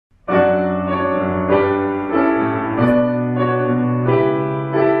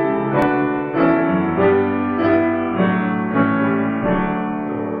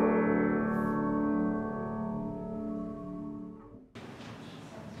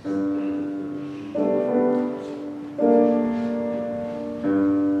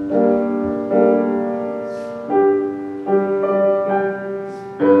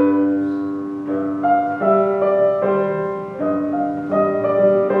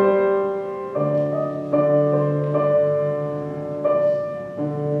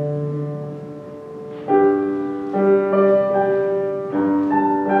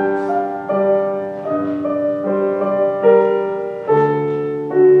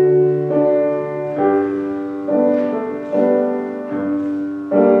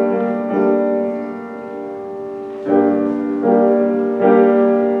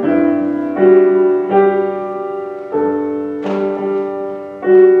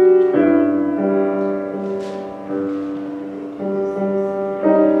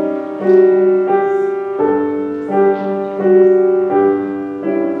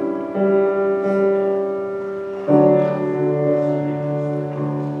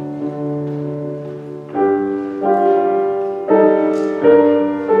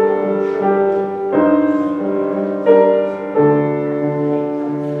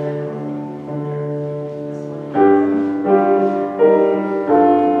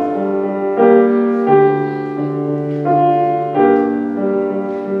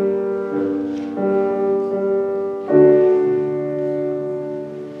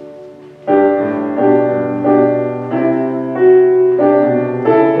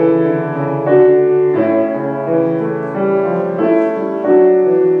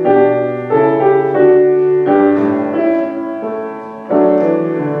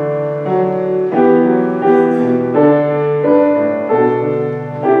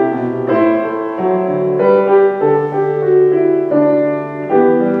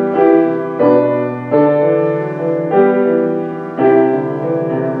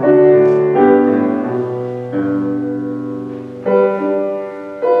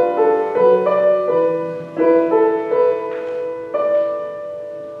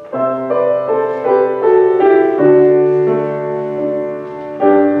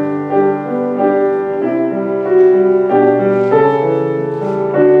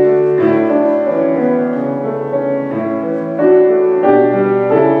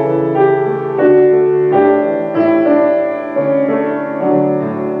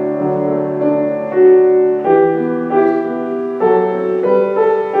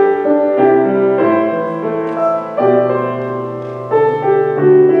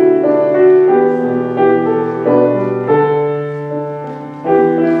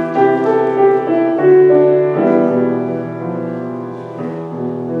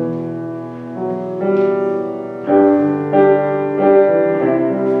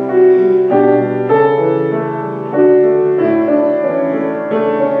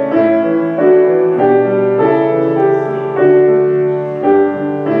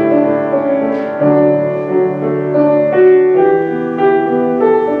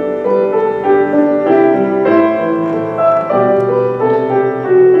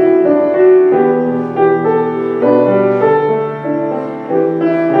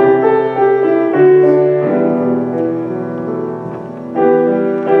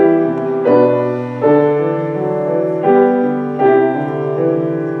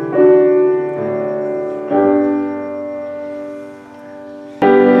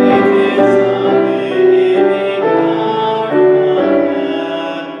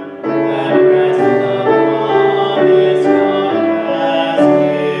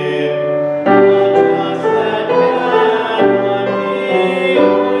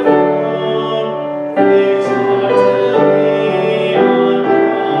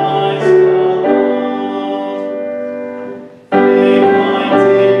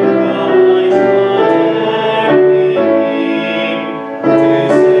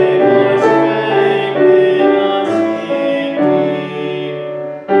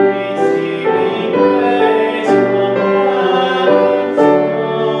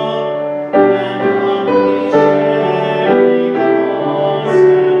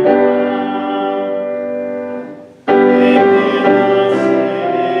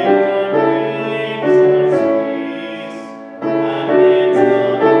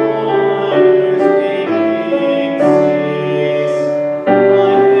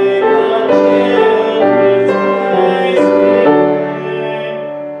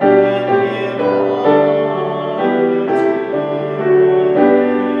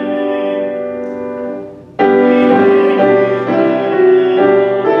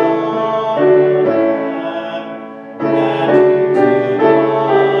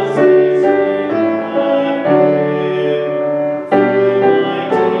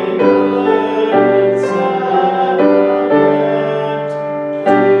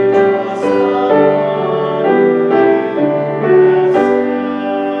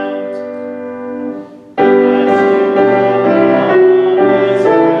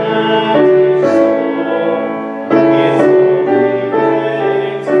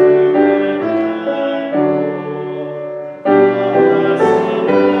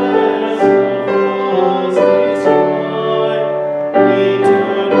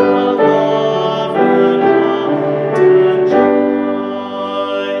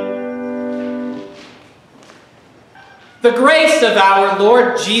The grace of our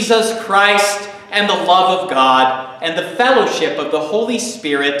Lord Jesus Christ and the love of God and the fellowship of the Holy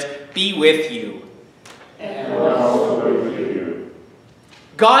Spirit be with you. And also with you.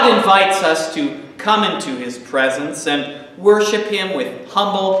 God invites us to come into his presence and worship him with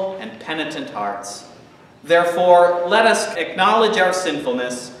humble and penitent hearts. Therefore, let us acknowledge our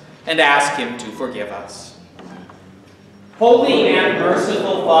sinfulness and ask him to forgive us. Holy and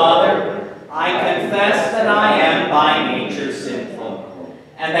merciful Father, I confess that I am by nature sinful,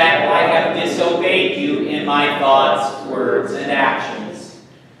 and that I have disobeyed you in my thoughts, words, and actions.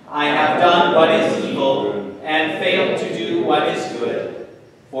 I have done what is evil and failed to do what is good.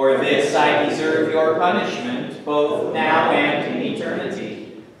 For this I deserve your punishment, both now and in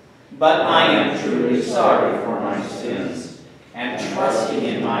eternity. But I am truly sorry for my sins, and trusting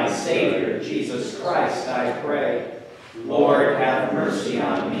in my Savior, Jesus Christ, I pray. Lord, have mercy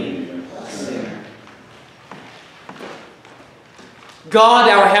on me, a sinner. God,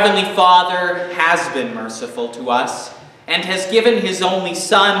 our Heavenly Father, has been merciful to us and has given his only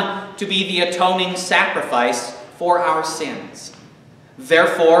Son to be the atoning sacrifice for our sins.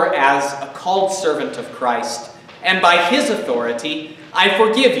 Therefore, as a called servant of Christ, and by his authority, I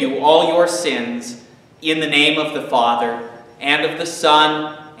forgive you all your sins in the name of the Father, and of the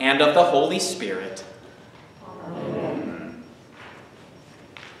Son, and of the Holy Spirit. Amen.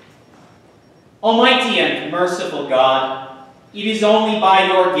 Almighty and merciful God, it is only by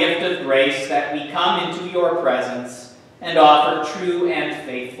your gift of grace that we come into your presence and offer true and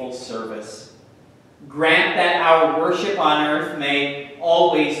faithful service. Grant that our worship on earth may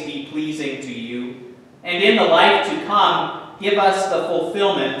always be pleasing to you, and in the life to come, give us the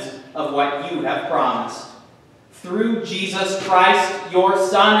fulfillment of what you have promised. Through Jesus Christ, your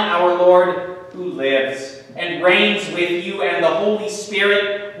Son, our Lord, who lives and reigns with you and the Holy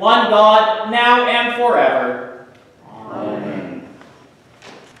Spirit, one God, now and forever. Amen.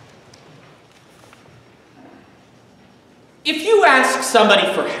 If you ask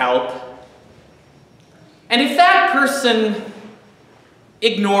somebody for help, and if that person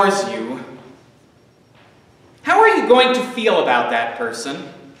ignores you, how are you going to feel about that person?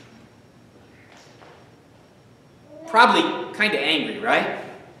 Probably kind of angry, right?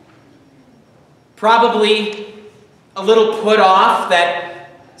 Probably a little put off that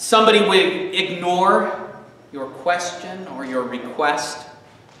somebody would ignore your question or your request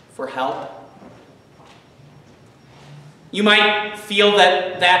for help. You might feel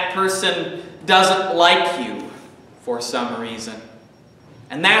that that person doesn't like you for some reason,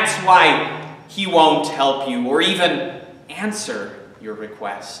 and that's why he won't help you or even answer your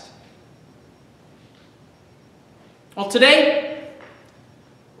request. Well, today,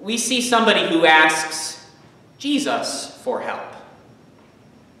 we see somebody who asks Jesus for help.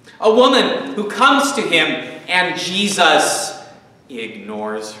 A woman who comes to him and Jesus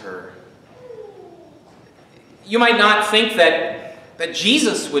ignores her. You might not think that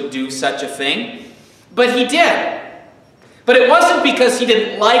Jesus would do such a thing, but he did. But it wasn't because he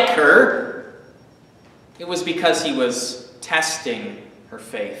didn't like her. It was because he was testing her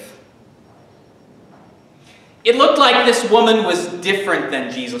faith. It looked like this woman was different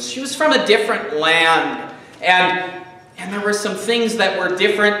than Jesus. She was from a different land. And there were some things that were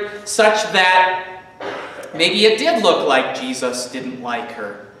different, such that maybe it did look like Jesus didn't like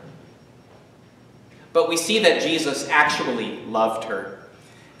her. But we see that Jesus actually loved her.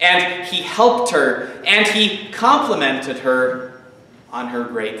 And he helped her. And he complimented her on her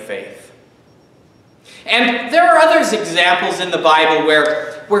great faith. And there are other examples in the Bible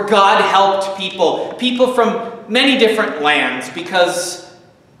where God helped people from many different lands, because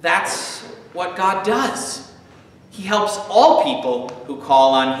that's what God does. He helps all people who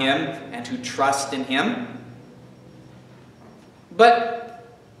call on him and who trust in him. But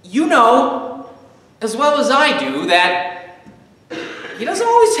you know, as well as I do, that he doesn't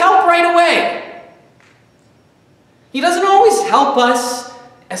always help right away. He doesn't always help us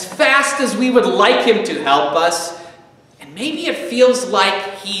as fast as we would like him to help us, and maybe it feels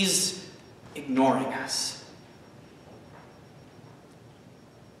like he's ignoring us.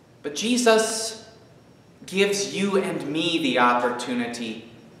 But Jesus gives you and me the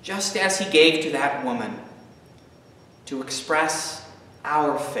opportunity, just as he gave to that woman, to express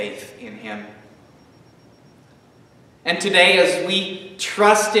our faith in him. And today, as we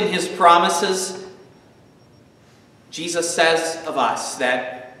trust in his promises, Jesus says of us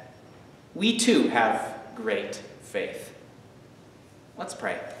that we too have great faith. Let's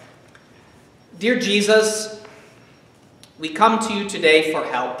pray. Dear Jesus, we come to you today for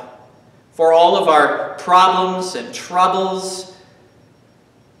help, for all of our problems and troubles,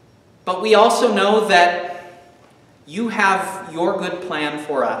 but we also know that You have your good plan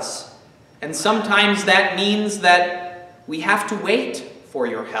for us, and sometimes that means that we have to wait for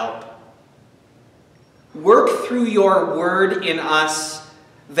your help. Work through your word in us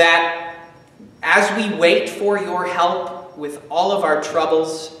that as we wait for your help with all of our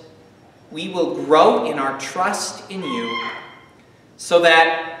troubles, we will grow in our trust in you, so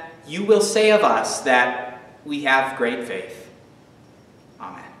that you will say of us that we have great faith.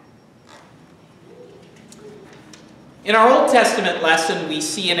 Amen. In our Old Testament lesson, we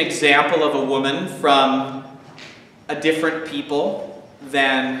see an example of a woman from a different people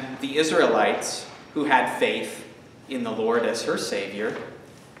than the Israelites who had faith in the Lord as her Savior.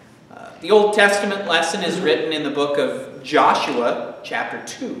 The Old Testament lesson is written in the book of Joshua, chapter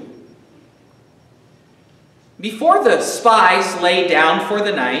 2. Before the spies lay down for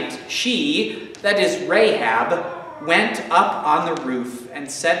the night, she, that is Rahab, went up on the roof and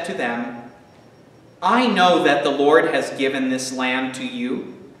said to them, I know that the Lord has given this land to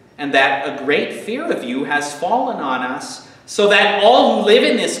you, and that a great fear of you has fallen on us, so that all who live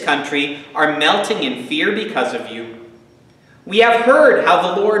in this country are melting in fear because of you. We have heard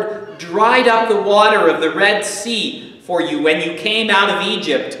how the Lord dried up the water of the Red Sea for you when you came out of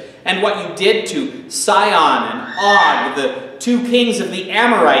Egypt, and what you did to Sihon and Og, the two kings of the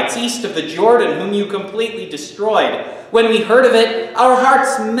Amorites east of the Jordan, whom you completely destroyed. When we heard of it, our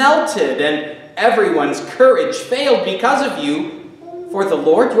hearts melted, and everyone's courage failed because of you. For the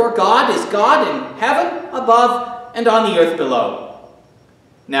Lord your God is God in heaven above and on the earth below.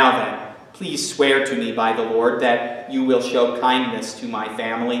 Now then, please swear to me by the Lord that you will show kindness to my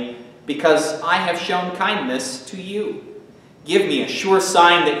family, because I have shown kindness to you. Give me a sure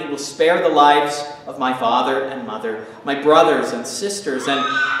sign that you will spare the lives of my father and mother, my brothers and sisters, and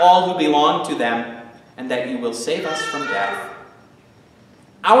all who belong to them, and that you will save us from death.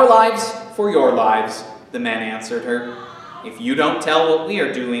 Our lives for your lives, the men answered her. If you don't tell what we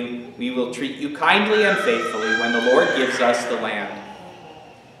are doing, we will treat you kindly and faithfully when the Lord gives us the land.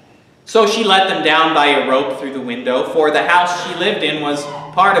 So she let them down by a rope through the window, for the house she lived in was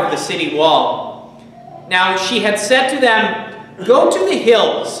part of the city wall. Now she had said to them, Go to the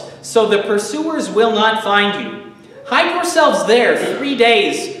hills, so the pursuers will not find you. Hide yourselves there 3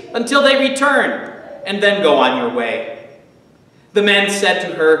 days until they return, and then go on your way. The men said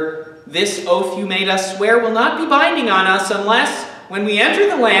to her, This oath you made us swear will not be binding on us unless, when we enter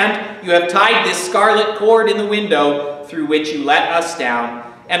the land, you have tied this scarlet cord in the window through which you let us down,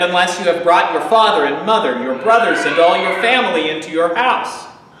 and unless you have brought your father and mother, your brothers, and all your family into your house.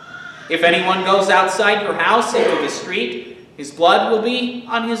 If anyone goes outside your house into the street, his blood will be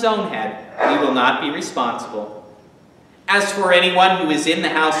on his own head. We will not be responsible. As for anyone who is in the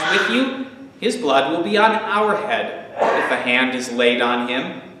house with you, his blood will be on our head if a hand is laid on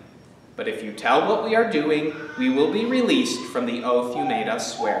him. But if you tell what we are doing, we will be released from the oath you made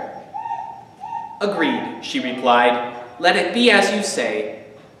us swear. Agreed, she replied. Let it be as you say.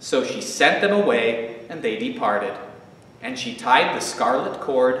 So she sent them away, and they departed. And she tied the scarlet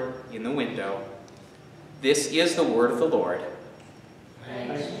cord in the window. This is the word of the Lord.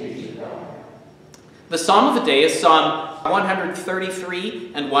 Thanks be to God. The psalm of the day is Psalm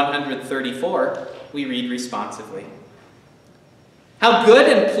 133 and 134. We read responsively. How good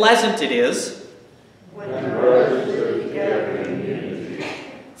and pleasant it is when brothers live together in unity.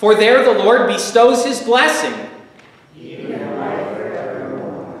 For there the Lord bestows his blessing. Even life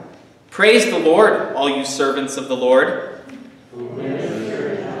forevermore. Praise the Lord, all you servants of the Lord. Who minister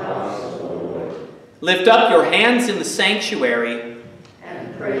in the house of the Lord. Lift up your hands in the sanctuary.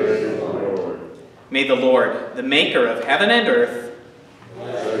 And praise the Lord. May the Lord, the maker of heaven and earth,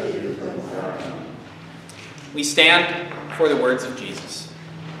 Bless you from Zion. we stand for the words of Jesus.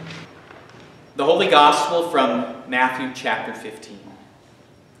 The Holy Gospel from Matthew chapter 15.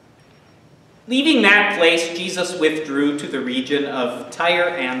 Leaving that place, Jesus withdrew to the region of Tyre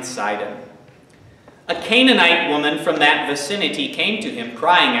and Sidon. A Canaanite woman from that vicinity came to him,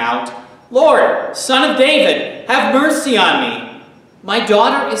 crying out, Lord, Son of David, have mercy on me. My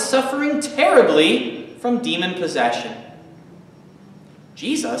daughter is suffering terribly from demon possession.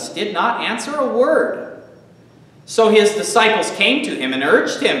 Jesus did not answer a word. So his disciples came to him and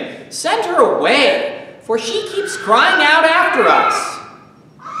urged him, Send her away, for she keeps crying out after us.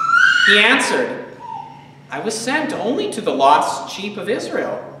 He answered, I was sent only to the lost sheep of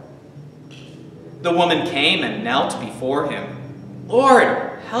Israel. The woman came and knelt before him.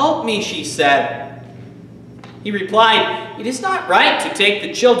 Lord, help me, she said. He replied, It is not right to take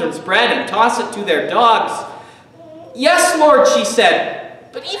the children's bread and toss it to their dogs. Yes, Lord, she said,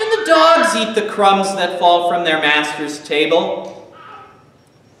 but even the dogs eat the crumbs that fall from their master's table.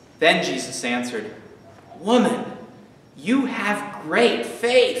 Then Jesus answered, Woman, You have great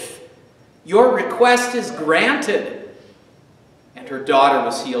faith. Your request is granted." And her daughter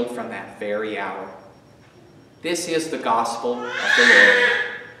was healed from that very hour. This is the gospel of the Lord.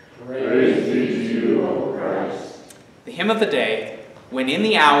 Praise be to you, O Christ. The hymn of the day, "When in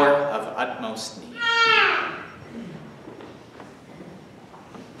the Hour of Utmost Need."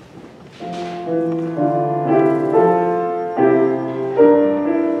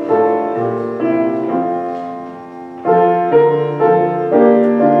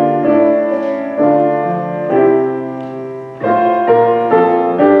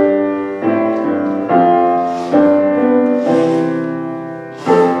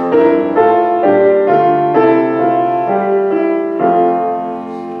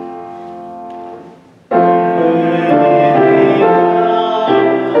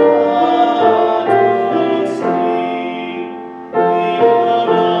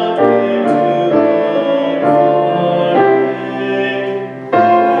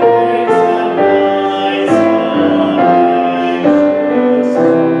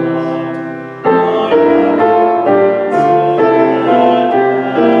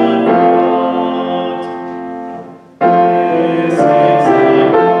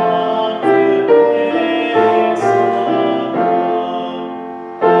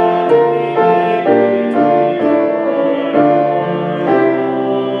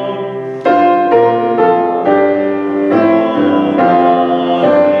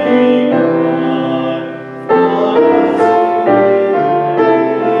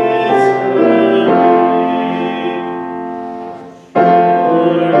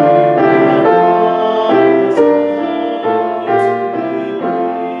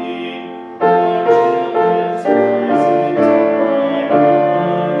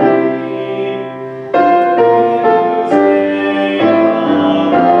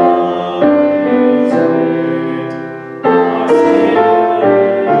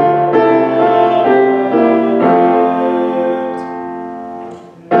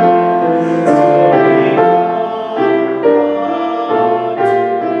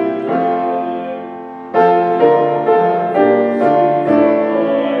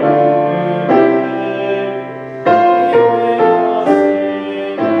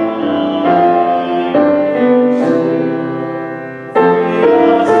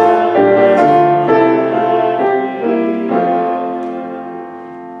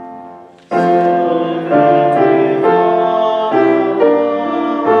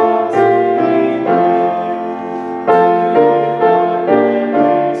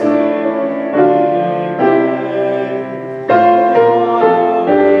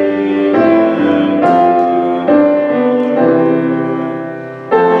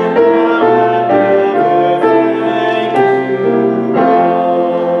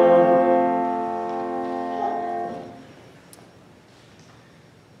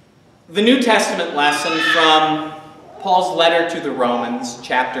 The New Testament lesson from Paul's letter to the Romans,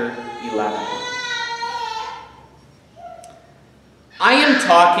 chapter 11. I am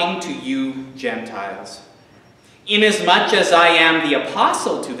talking to you Gentiles. Inasmuch as I am the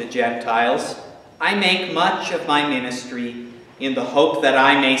apostle to the Gentiles, I make much of my ministry in the hope that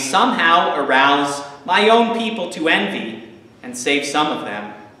I may somehow arouse my own people to envy and save some of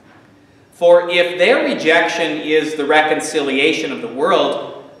them. For if their rejection is the reconciliation of the world,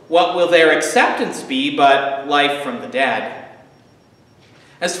 what will their acceptance be but life from the dead?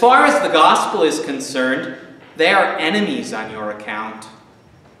 As far as the gospel is concerned, they are enemies on your account.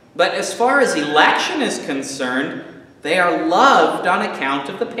 But as far as election is concerned, they are loved on account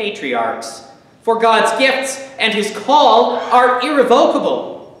of the patriarchs. For God's gifts and his call are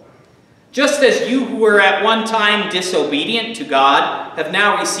irrevocable. Just as you who were at one time disobedient to God have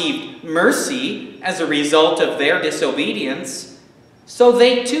now received mercy as a result of their disobedience, so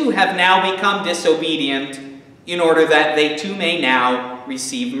they too have now become disobedient in order that they too may now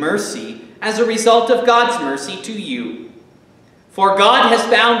receive mercy as a result of God's mercy to you. For God has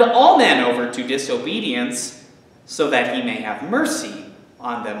bound all men over to disobedience so that he may have mercy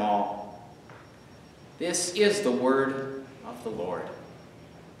on them all. This is the word of the Lord.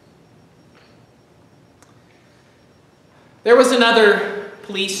 There was another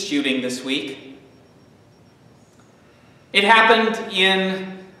police shooting this week. It happened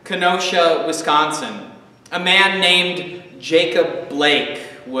in Kenosha, Wisconsin. A man named Jacob Blake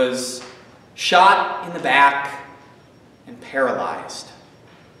was shot in the back and paralyzed.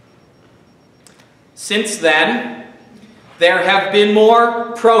 Since then, there have been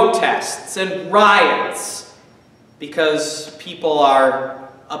more protests and riots because people are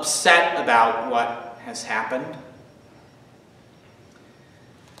upset about what has happened.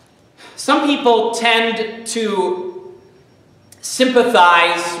 Some people tend to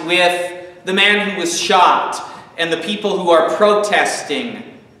sympathize with the man who was shot and the people who are protesting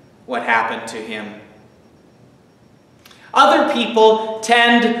what happened to him. Other people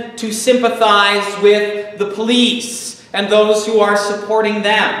tend to sympathize with the police and those who are supporting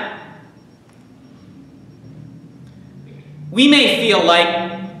them. We may feel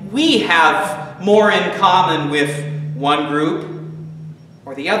like we have more in common with one group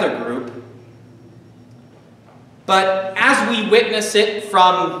or the other group, but as we witness it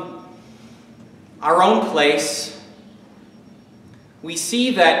from our own place, we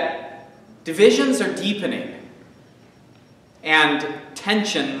see that divisions are deepening and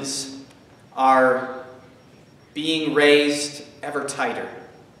tensions are being raised ever tighter.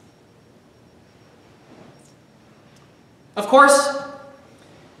 Of course,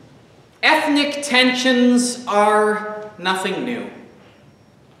 ethnic tensions are nothing new.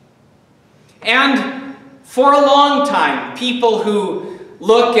 And for a long time, people who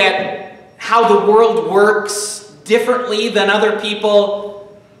look at how the world works differently than other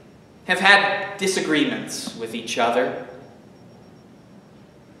people have had disagreements with each other.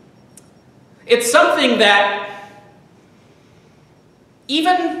 It's something that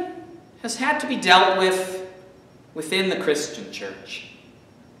even has had to be dealt with within the Christian church.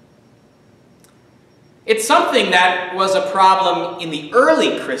 It's something that was a problem in the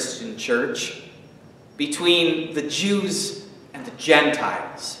early Christian church between the Jews and the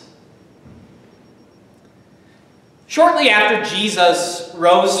Gentiles. Shortly after Jesus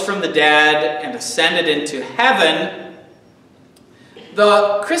rose from the dead and ascended into heaven,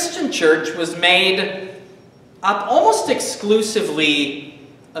 the Christian church was made up almost exclusively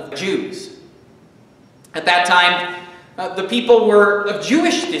of Jews. At that time, the people were of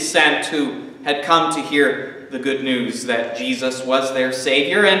Jewish descent who had come to hear the good news that Jesus was their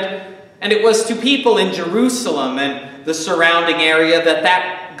Savior, and it was to people in Jerusalem and the surrounding area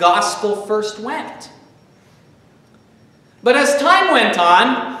that gospel first went. But as time went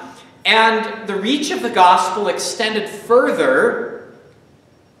on, and the reach of the gospel extended further,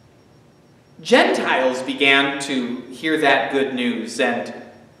 Gentiles began to hear that good news and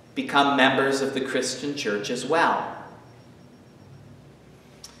become members of the Christian church as well.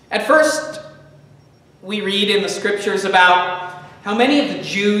 At first, we read in the scriptures about how many of the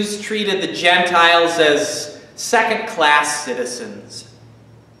Jews treated the Gentiles as second-class citizens.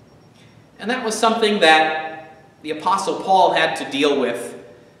 And that was something that the Apostle Paul had to deal with,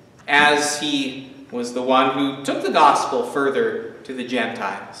 as he was the one who took the gospel further to the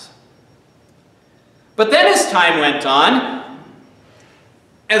Gentiles. But then as time went on,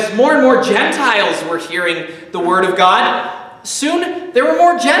 as more and more Gentiles were hearing the word of God, soon there were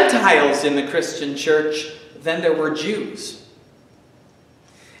more Gentiles in the Christian church than there were Jews.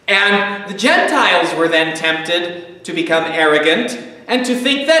 And the Gentiles were then tempted to become arrogant and to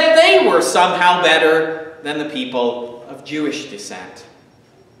think that they were somehow better than the people of Jewish descent.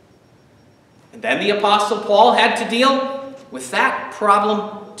 And then the Apostle Paul had to deal with that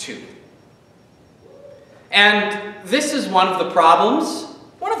problem too. And this is one of the problems,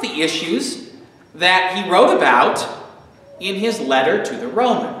 one of the issues that he wrote about in his letter to the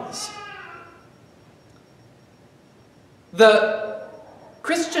Romans. The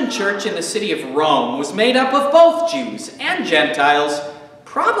Christian church in the city of Rome was made up of both Jews and Gentiles,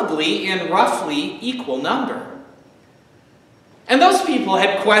 probably in roughly equal number. And those people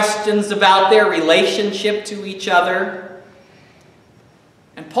had questions about their relationship to each other.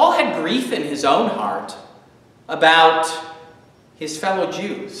 And Paul had grief in his own heart about his fellow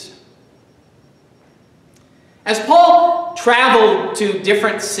Jews. As Paul traveled to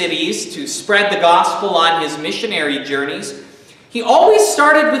different cities to spread the gospel on his missionary journeys, he always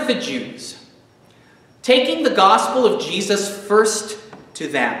started with the Jews, taking the gospel of Jesus first to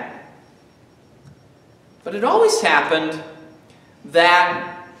them. But it always happened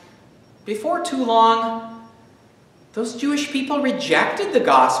that before too long, those Jewish people rejected the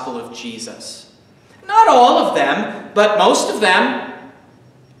gospel of Jesus. Not all of them, but most of them.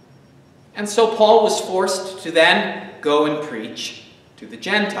 And so Paul was forced to then go and preach to the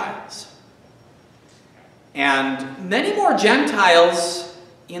Gentiles. And many more Gentiles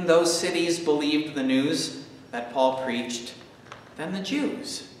in those cities believed the news that Paul preached than the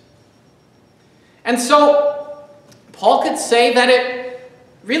Jews. And so Paul could say that it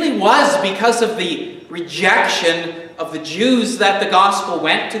really was because of the rejection of the Jews that the gospel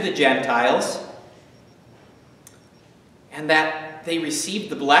went to the Gentiles, and that they received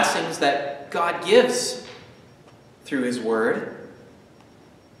the blessings that God gives through his word.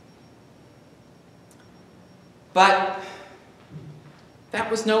 But that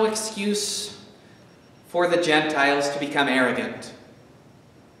was no excuse for the Gentiles to become arrogant,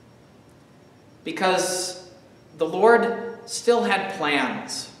 because the Lord still had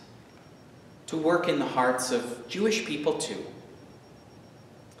plans to work in the hearts of Jewish people too.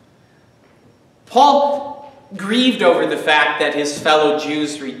 Paul grieved over the fact that his fellow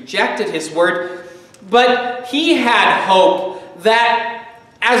Jews rejected his word, but he had hope that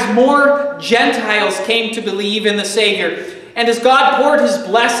as more Gentiles came to believe in the Savior, and as God poured his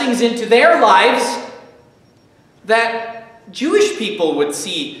blessings into their lives, that Jewish people would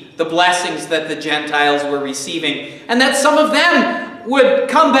see the blessings that the Gentiles were receiving, and that some of them would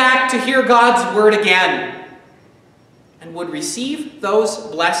come back to hear God's word again and would receive those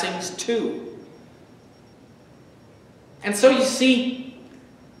blessings too. And so you see,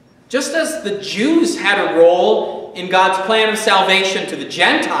 just as the Jews had a role in God's plan of salvation to the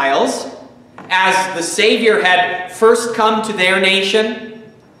Gentiles, as the Savior had first come to their nation,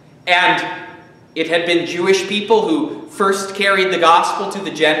 and it had been Jewish people who first carried the gospel to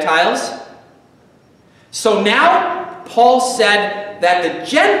the Gentiles, so now Paul said that the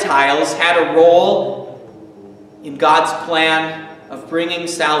Gentiles had a role in God's plan of bringing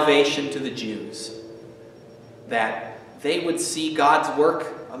salvation to the Jews, that they would see God's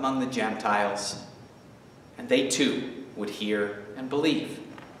work among the Gentiles, and they too would hear and believe.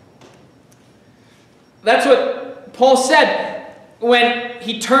 That's what Paul said when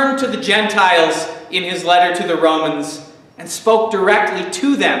he turned to the Gentiles in his letter to the Romans and spoke directly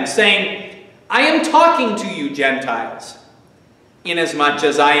to them, saying, "I am talking to you, Gentiles. Inasmuch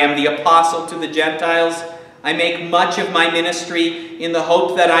as I am the apostle to the Gentiles, I make much of my ministry in the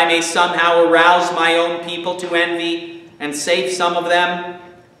hope that I may somehow arouse my own people to envy and save some of them.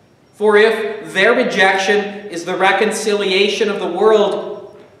 For if their rejection is the reconciliation of the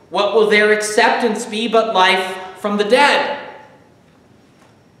world, what will their acceptance be but life from the dead?"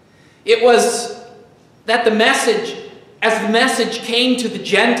 It was that as the message came to the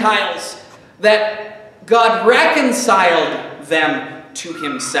Gentiles, that God reconciled them to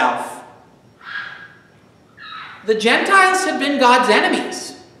himself. The Gentiles had been God's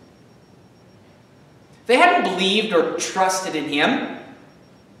enemies. They hadn't believed or trusted in him,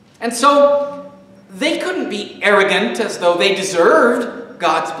 and so they couldn't be arrogant as though they deserved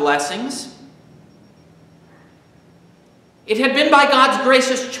God's blessings. It had been by God's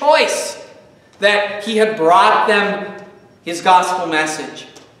gracious choice that he had brought them his gospel message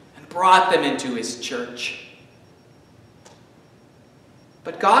and brought them into his church.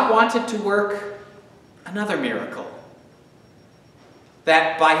 But God wanted to work another miracle,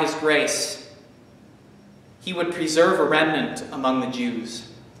 that by his grace he would preserve a remnant among the Jews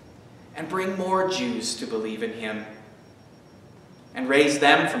and bring more Jews to believe in him and raise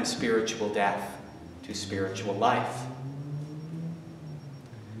them from spiritual death to spiritual life.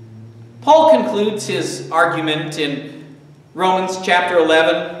 Paul concludes his argument in Romans chapter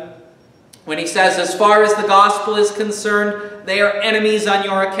 11 when he says, "As far as the gospel is concerned, they are enemies on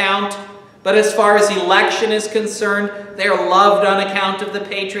your account, but as far as election is concerned, they are loved on account of the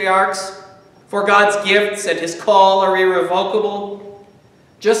patriarchs. For God's gifts and his call are irrevocable.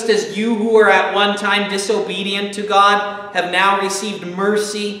 Just as you who were at one time disobedient to God have now received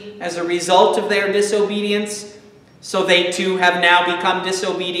mercy as a result of their disobedience, so they too have now become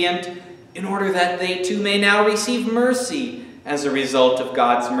disobedient, in order that they too may now receive mercy as a result of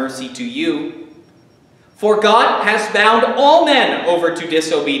God's mercy to you. For God has bound all men over to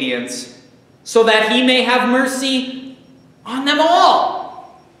disobedience, so that he may have mercy on them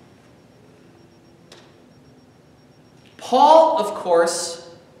all." Paul, of course,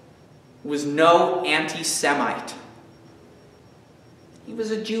 was no anti-Semite. He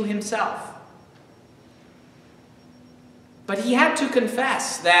was a Jew himself. But he had to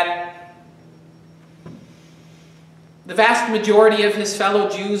confess that the vast majority of his fellow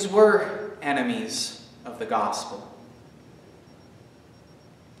Jews were enemies of the gospel.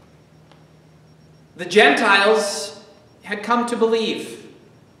 The Gentiles had come to believe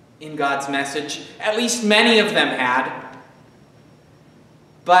in God's message. At least many of them had.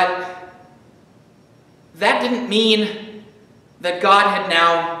 But that didn't mean that God had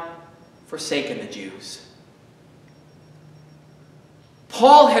now forsaken the Jews.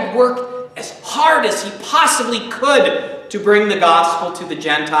 Paul had worked as hard as he possibly could to bring the gospel to the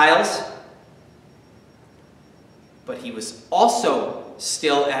Gentiles, but he was also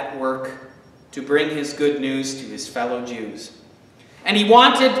still at work to bring his good news to his fellow Jews. And he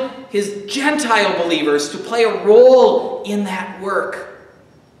wanted his Gentile believers to play a role in that work,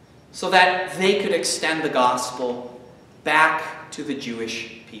 so that they could extend the gospel back to the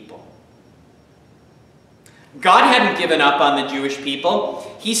Jewish people. God hadn't given up on the Jewish people.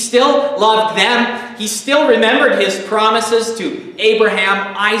 He still loved them. He still remembered his promises to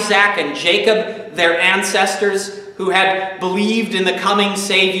Abraham, Isaac, and Jacob, their ancestors, who had believed in the coming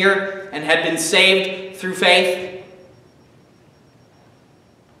Savior and had been saved through faith.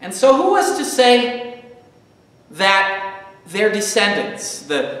 And so who was to say that their descendants,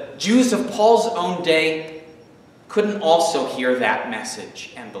 the Jews of Paul's own day, couldn't also hear that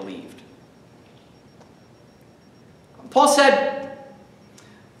message and believed? Paul said,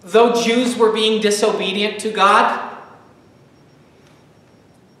 though Jews were being disobedient to God,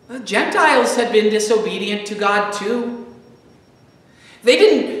 the Gentiles had been disobedient to God too. They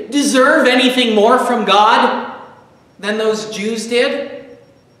didn't deserve anything more from God than those Jews did.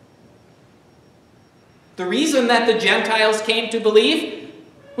 The reason that the Gentiles came to believe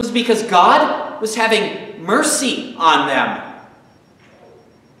was because God was having mercy on them.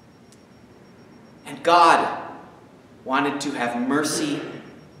 And God wanted to have mercy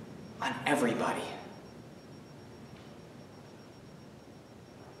on everybody.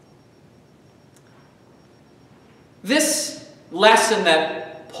 This lesson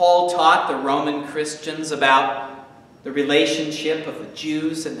that Paul taught the Roman Christians about the relationship of the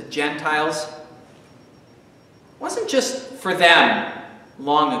Jews and the Gentiles wasn't just for them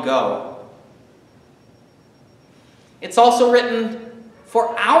long ago. It's also written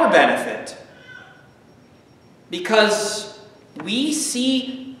for our benefit, because we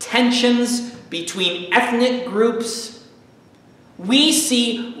see tensions between ethnic groups. We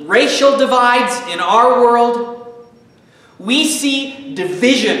see racial divides in our world. We see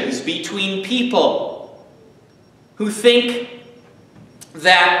divisions between people who think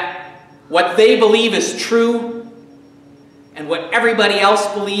that what they believe is true and what everybody else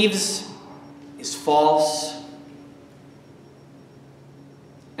believes is false.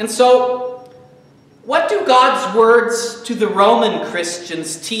 And so, what do God's words to the Roman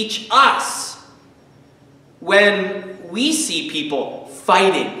Christians teach us when we see people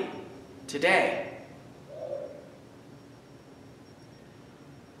fighting today?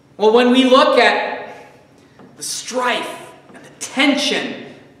 Well, when we look at the strife and the tension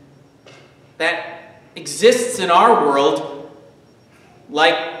that exists in our world,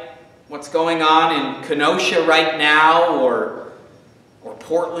 like what's going on in Kenosha right now, or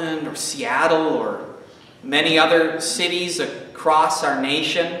Portland, or Seattle, or many other cities across our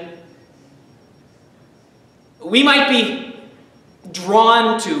nation, we might be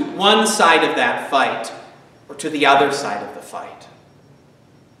drawn to one side of that fight or to the other side of the fight.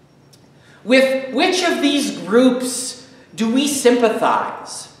 With which of these groups do we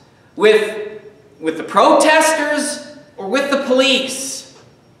sympathize? With the protesters or with the police?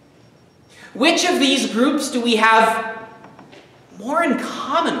 Which of these groups do we have more in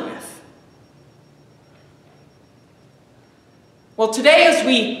common with? Well, today as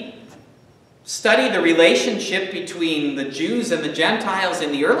we study the relationship between the Jews and the Gentiles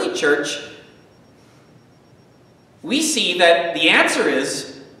in the early church, we see that the answer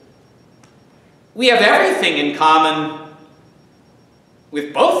is we have everything in common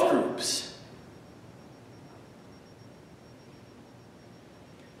with both groups.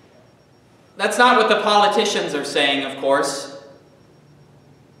 That's not what the politicians are saying, of course.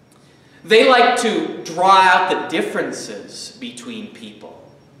 They like to draw out the differences between people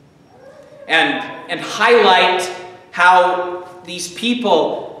and highlight how these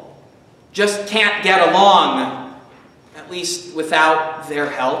people just can't get along, at least without their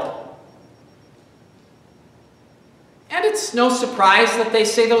help. And it's no surprise that they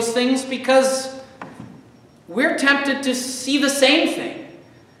say those things, because we're tempted to see the same thing,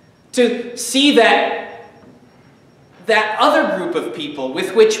 to see that other group of people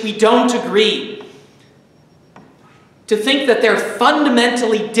with which we don't agree, to think that they're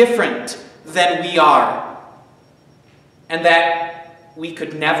fundamentally different than we are, and that we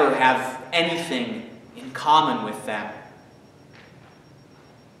could never have anything in common with them.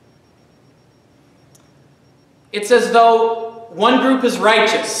 It's as though one group is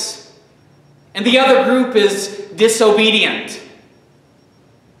righteous and the other group is disobedient.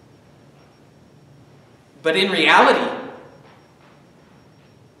 But in reality,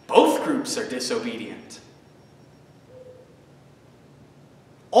 both groups are disobedient.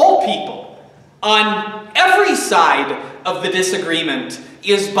 All people on every side of the disagreement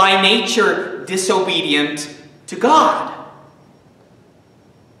is by nature disobedient to God.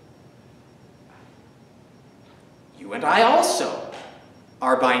 You and I also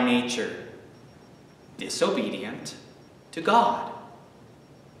are by nature disobedient to God.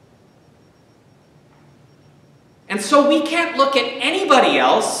 And so we can't look at anybody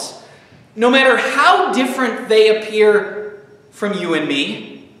else no matter how different they appear from you and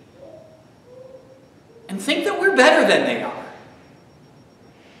me, and think that we're better than they are.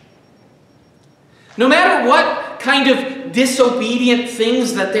 No matter what kind of disobedient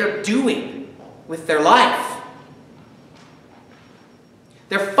things that they're doing with their life,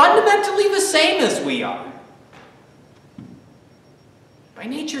 they're fundamentally the same as we are. By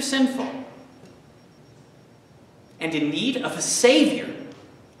nature sinful, and in need of a Savior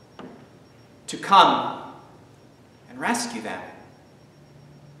to come and rescue them.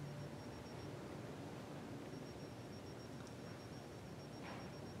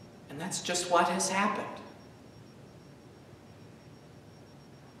 And that's just what has happened.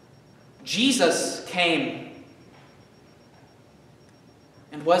 Jesus came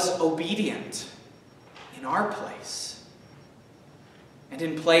and was obedient in our place and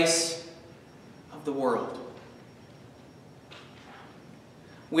in place of the world.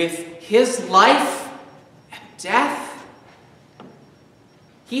 With his life and death,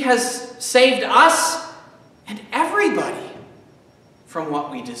 he has saved us and everybody from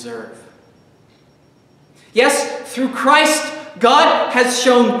what we deserve. Yes, through Christ, God has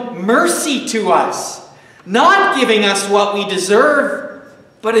shown mercy to us, not giving us what we deserve,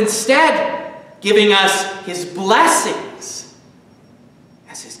 but instead giving us his blessings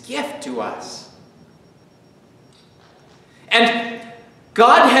as his gift to us. And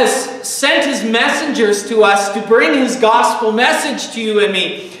God has sent his messengers to us to bring his gospel message to you and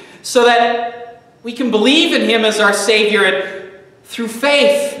me so that we can believe in him as our Savior, and through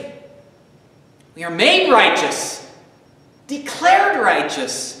faith we are made righteous, declared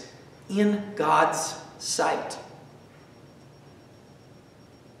righteous in God's sight.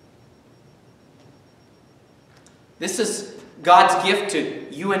 This is God's gift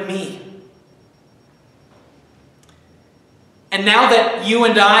to you and me. And now that you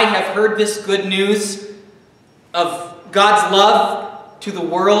and I have heard this good news of God's love to the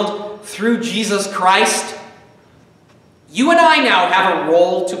world through Jesus Christ, you and I now have a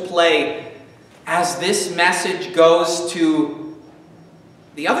role to play as this message goes to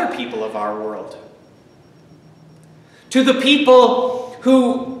the other people of our world. To the people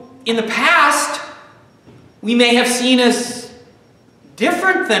who, in the past, we may have seen as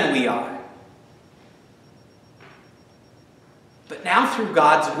different than we are. But now through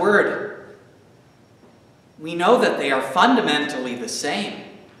God's Word, we know that they are fundamentally the same.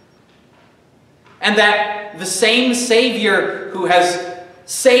 And that the same Savior who has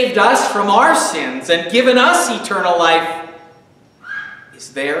saved us from our sins and given us eternal life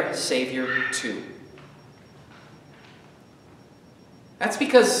is their Savior too. That's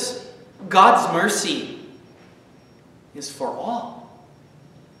because God's mercy is for all.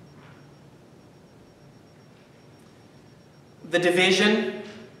 The division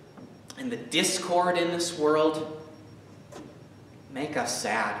and the discord in this world make us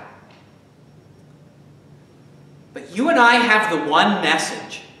sad. But you and I have the one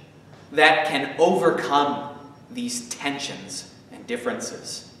message that can overcome these tensions and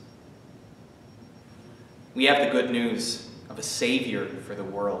differences. We have the good news of a Savior for the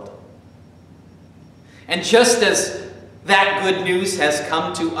world. And just as that good news has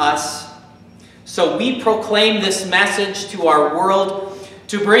come to us, so we proclaim this message to our world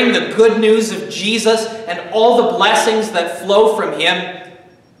to bring the good news of Jesus and all the blessings that flow from him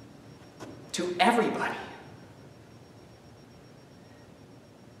to everybody.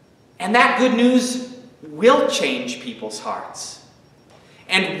 And that good news will change people's hearts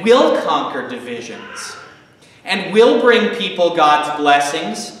and will conquer divisions and will bring people God's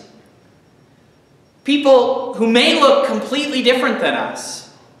blessings. People who may look completely different than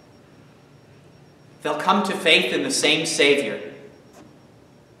us. They'll come to faith in the same Savior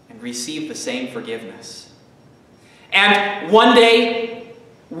and receive the same forgiveness. And one day,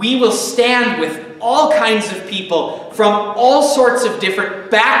 we will stand with all kinds of people from all sorts of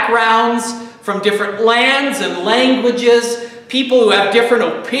different backgrounds, from different lands and languages, people who have different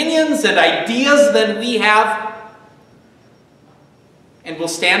opinions and ideas than we have. And we'll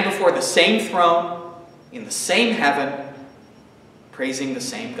stand before the same throne, in the same heaven, praising the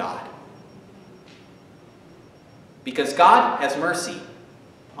same God. Because God has mercy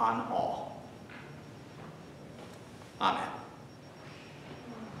on all. Amen.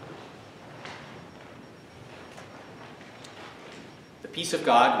 The peace of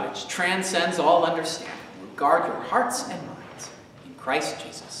God, which transcends all understanding, will guard your hearts and minds in Christ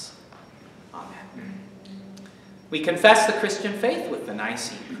Jesus. Amen. We confess the Christian faith with the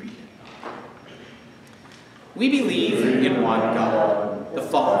Nicene Creed. We believe in one God, the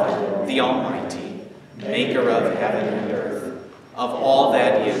Father, the Almighty, maker of heaven and earth, of all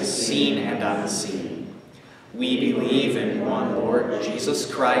that is seen and unseen. We believe in one Lord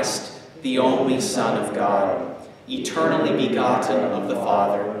Jesus Christ, the only Son of God, eternally begotten of the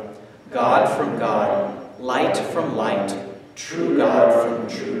Father, God from God, light from light, true God from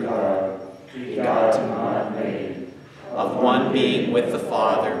true God, begotten, not made, of one being with the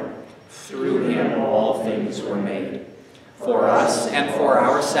Father. Through him all things were made. For us and for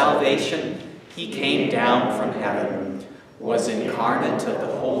our salvation, he came down from heaven, was incarnate of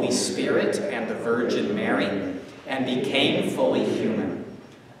the Holy Spirit and the Virgin Mary, and became fully human.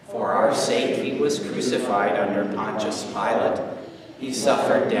 For our sake he was crucified under Pontius Pilate. He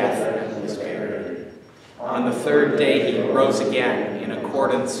suffered death and was buried. On the third day he rose again in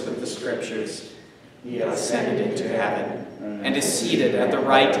accordance with the Scriptures. He ascended into heaven and is seated at the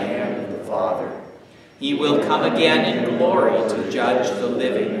right hand of the Father. He will come again in glory to judge the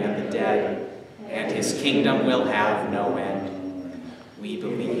living and the dead, and his kingdom will have no end. We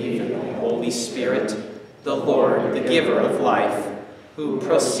believe in the Holy Spirit, the Lord, the giver of life, who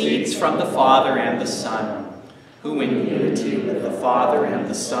proceeds from the Father and the Son, who in unity with the Father and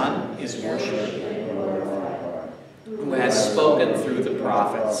the Son is worshipped and glorified, who has spoken through the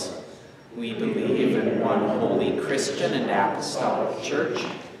prophets. We believe in one holy Christian and apostolic church.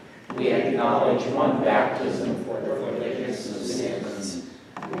 We acknowledge one baptism for the forgiveness of sins.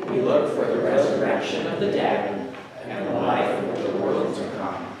 We look for the resurrection of the dead and the life of the world to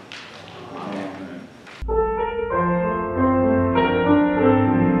come. Amen.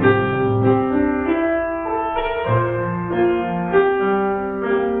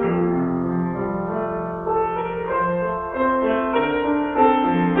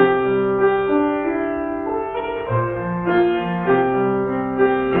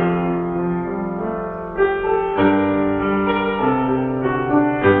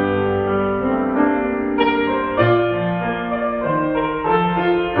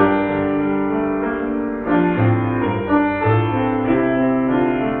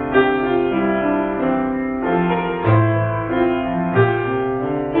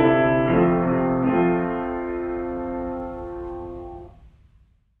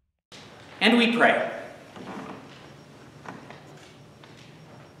 And we pray.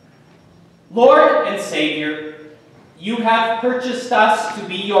 Lord and Savior, you have purchased us to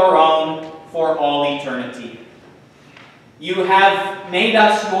be your own for all eternity. You have made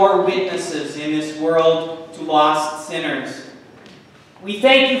us your witnesses in this world to lost sinners. We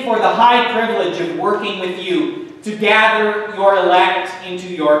thank you for the high privilege of working with you to gather your elect into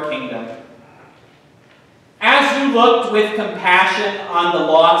your kingdom. As you looked with compassion on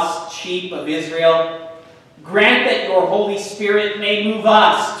the lost sheep of Israel, grant that your Holy Spirit may move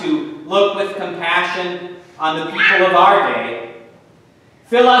us to look with compassion on the people of our day.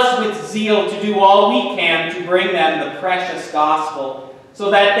 Fill us with zeal to do all we can to bring them the precious gospel,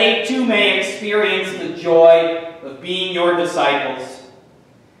 so that they too may experience the joy of being your disciples.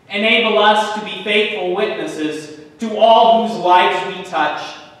 Enable us to be faithful witnesses to all whose lives we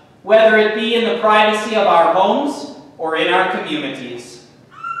touch, whether it be in the privacy of our homes or in our communities.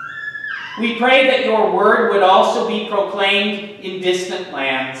 We pray that your word would also be proclaimed in distant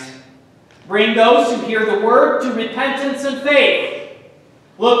lands. Bring those who hear the word to repentance and faith.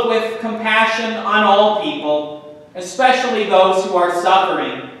 Look with compassion on all people, especially those who are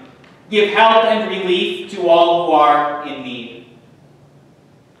suffering. Give help and relief to all who are in need.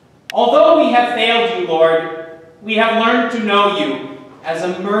 Although we have failed you, Lord, we have learned to know you as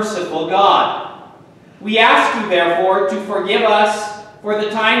a merciful God. We ask you, therefore, to forgive us for the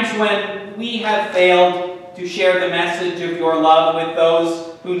times when we have failed to share the message of your love with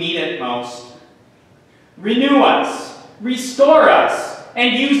those who need it most. Renew us, restore us,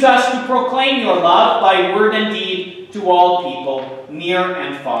 and use us to proclaim your love by word and deed to all people, near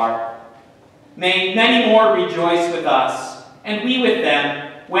and far. May many more rejoice with us, and we with them,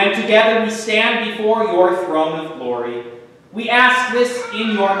 when together we stand before your throne of glory. We ask this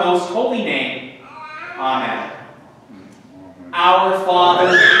in your most holy name. Amen. Our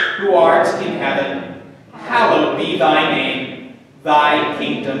Father, who art in heaven, hallowed be thy name. Thy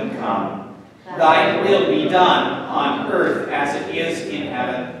kingdom come. Thy will be done on earth as it is in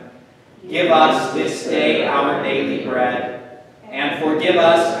heaven. Give us this day our daily bread, and forgive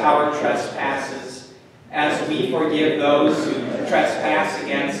us our trespasses, as we forgive those who trespass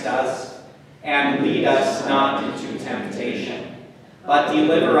against us. And lead us not into temptation, but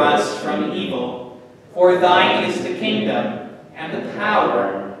deliver us from evil. For thine is the kingdom, and the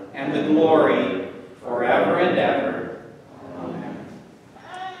power, and the glory, forever and ever. Amen.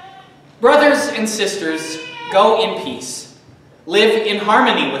 Brothers and sisters, go in peace. Live in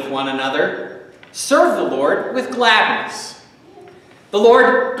harmony with one another. Serve the Lord with gladness. The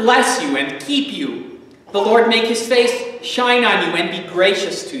Lord bless you and keep you. The Lord make his face shine on you and be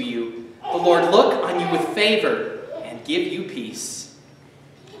gracious to you. The Lord look on you with favor and give you peace.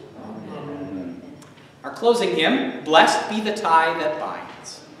 Amen. Our closing hymn, Blessed Be the Tie That Binds.